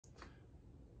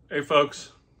Hey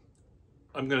folks,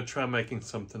 I'm going to try making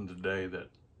something today that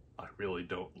I really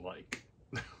don't like.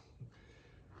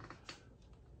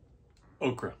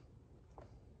 Okra.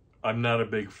 I'm not a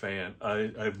big fan.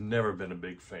 I've never been a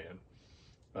big fan.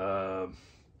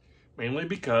 Mainly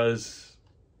because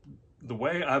the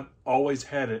way I've always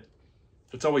had it,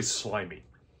 it's always slimy.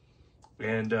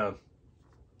 And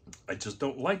I just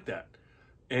don't like that.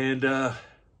 And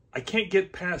I can't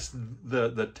get past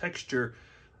the texture,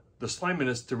 the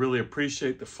sliminess to really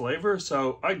appreciate the flavor.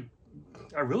 So I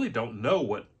really don't know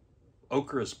what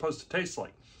okra is supposed to taste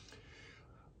like.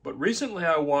 But recently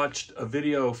I watched a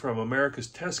video from America's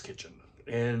Test Kitchen,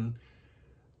 and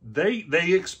they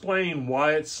explain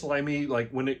why it's slimy,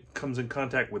 like when it comes in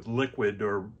contact with liquid,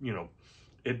 or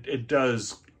it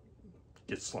does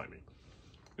get slimy.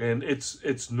 And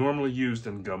it's normally used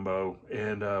in gumbo,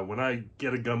 and when I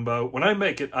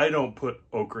make it, I don't put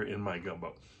okra in my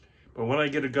gumbo. But when I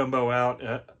get a gumbo out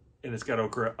and it's got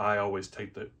okra, I always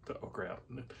take the okra out.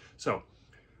 So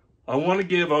I want to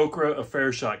give okra a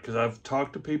fair shot, because I've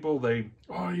talked to people,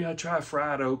 oh yeah, try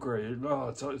fried okra. Oh,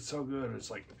 it's so good.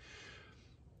 It's like,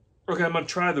 okay, I'm going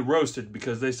to try the roasted,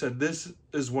 because they said this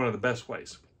is one of the best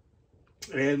ways.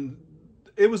 And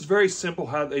it was very simple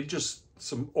how they just,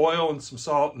 some oil and some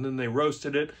salt, and then they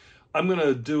roasted it. I'm going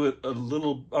to do it I'm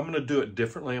going to do it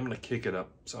differently. I'm going to kick it up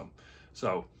some.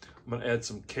 So I'm going to add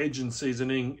some Cajun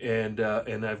seasoning, and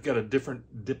I've got a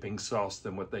different dipping sauce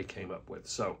than what they came up with.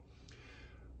 So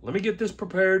let me get this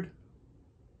prepared,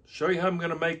 show you how I'm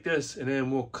going to make this, and then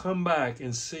we'll come back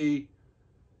and see,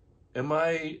 am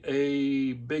I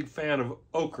a big fan of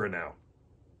okra now?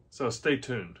 So stay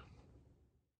tuned.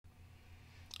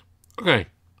 Okay,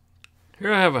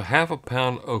 here I have a ½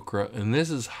 pound okra, and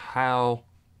this is how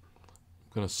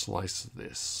I'm going to slice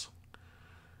this.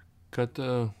 Cut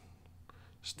the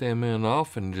stem end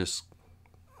off and just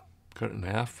cut it in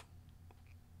half.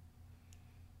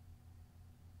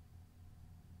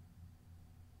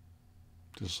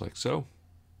 Just like so.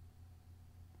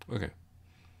 Okay.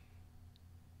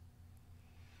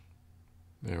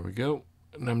 There we go.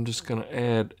 And I'm just going to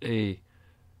add a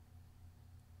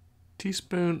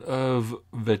teaspoon of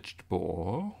vegetable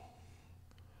oil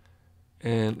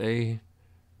and a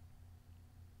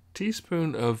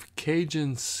teaspoon of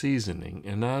Cajun seasoning.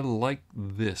 And I like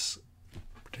this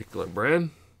particular brand.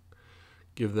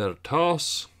 Give that a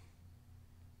toss.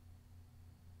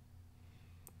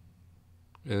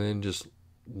 And then just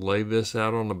lay this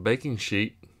out on a baking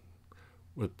sheet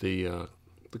with the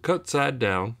cut side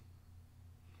down.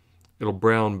 It'll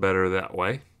brown better that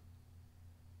way.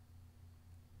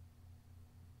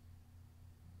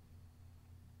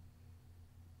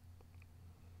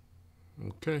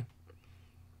 Okay.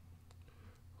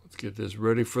 Let's get this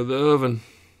ready for the oven.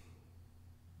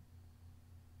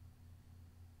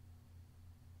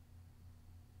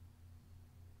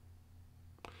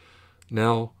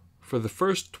 Now, for the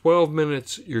first 12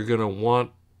 minutes, you're going to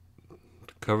want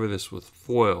to cover this with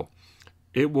foil.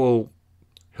 It will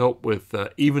help with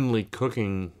evenly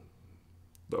cooking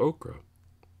the okra.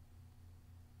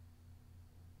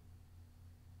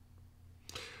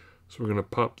 So we're going to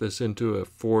pop this into a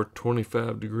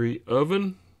 425-degree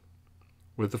oven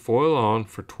with the foil on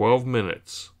for 12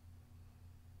 minutes.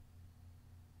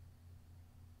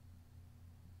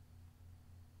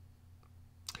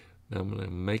 Now I'm going to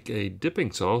make a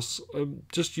dipping sauce.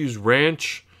 Just use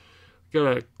ranch.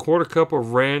 Got a 1/4 cup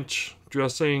of ranch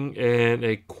dressing and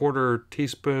a 1/4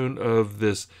 teaspoon of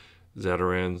this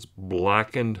Zatarain's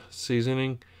blackened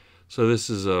seasoning. So this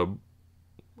is a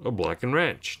Blackened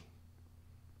Ranch.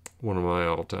 One of my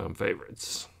all-time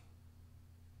favorites.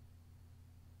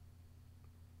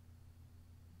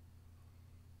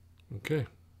 Okay.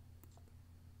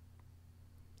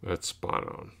 That's spot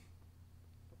on.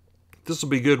 This will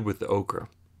be good with the okra.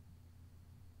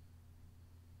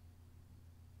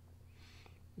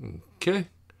 Okay.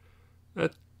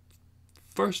 That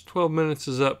first 12 minutes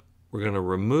is up. We're going to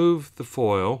remove the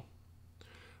foil.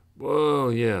 Whoa,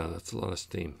 yeah, that's a lot of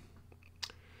steam.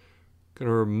 Going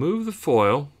to remove the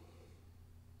foil.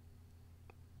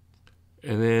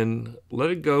 And then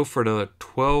let it go for another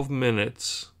 12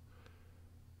 minutes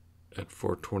at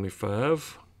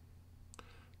 425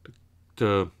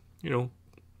 to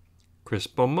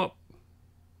crisp them up.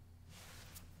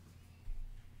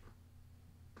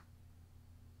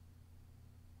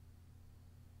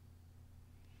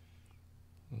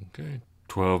 Okay,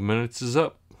 12 minutes is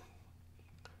up.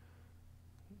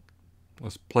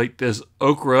 Let's plate this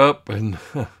okra up and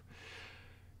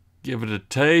give it a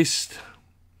taste.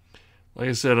 Like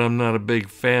I said, I'm not a big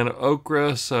fan of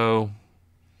okra, so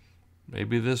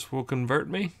maybe this will convert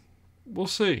me. We'll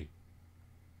see.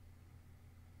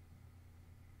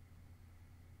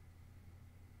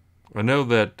 I know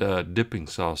that dipping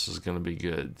sauce is going to be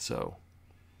good, so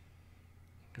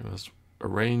let's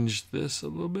arrange this a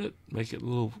little bit, make it a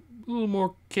little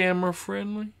more camera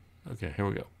friendly. Okay, here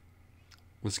we go.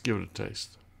 Let's give it a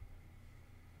taste.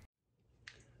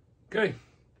 Okay,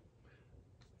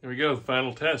 here we go, the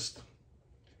final test.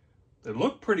 They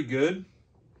look pretty good.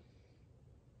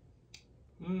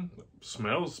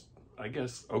 Smells, I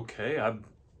guess, okay. I'm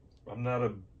not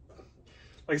a,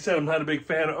 like I said, I'm not a big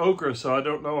fan of okra, so I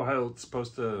don't know how it's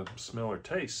supposed to smell or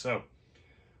taste. So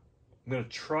I'm gonna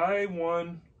try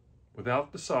one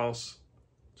without the sauce,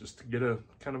 just to get a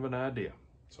kind of an idea.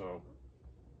 So,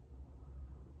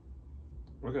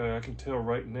 okay, I can tell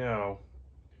right now,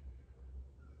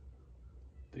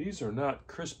 these are not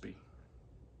crispy.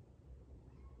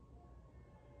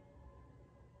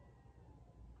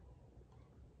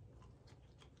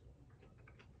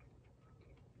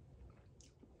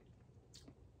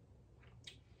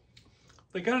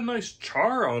 They got a nice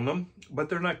char on them, but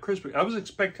they're not crispy. I was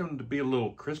expecting them to be a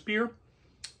little crispier,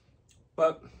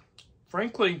 but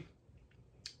frankly,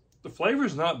 the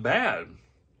flavor's not bad.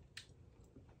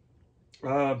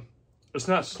 It's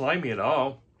not slimy at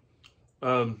all.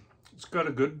 It's got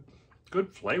a good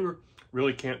flavor.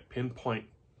 Really can't pinpoint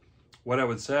what I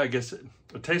would say. I guess it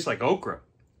tastes like okra,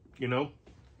 you know?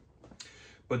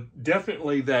 But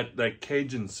definitely that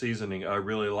Cajun seasoning, I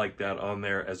really like that on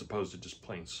there as opposed to just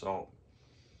plain salt.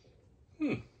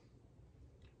 It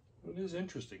is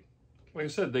interesting. Like I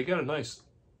said, they got a nice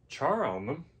char on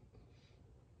them.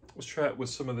 Let's try it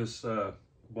with some of this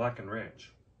Blackened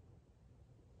Ranch.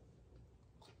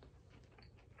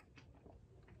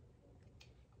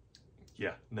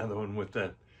 Yeah, another one with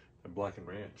the Blackened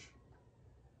Ranch.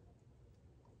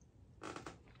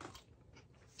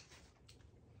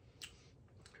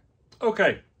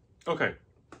 Okay.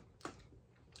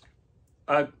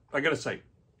 I gotta say,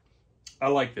 I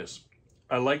like this.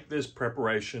 I like this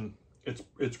preparation.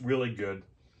 It's really good.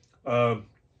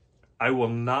 I will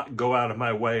not go out of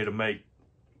my way to make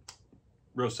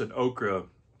roasted okra,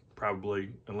 probably,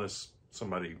 unless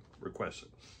somebody requests it.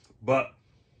 But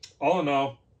all in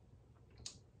all,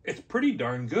 it's pretty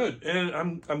darn good, and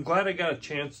I'm glad I got a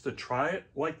chance to try it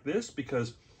like this,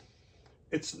 because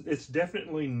it's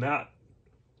definitely not,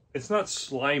 it's not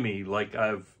slimy like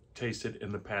I've tasted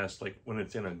in the past, like when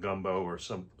it's in a gumbo or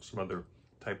some other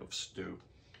type of stew.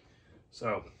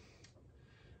 So,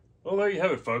 well, there you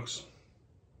have it, folks.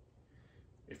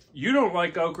 If you don't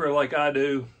like okra like I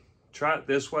do, try it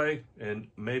this way, and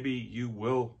maybe you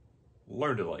will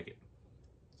learn to like it.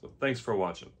 So thanks for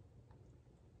watching.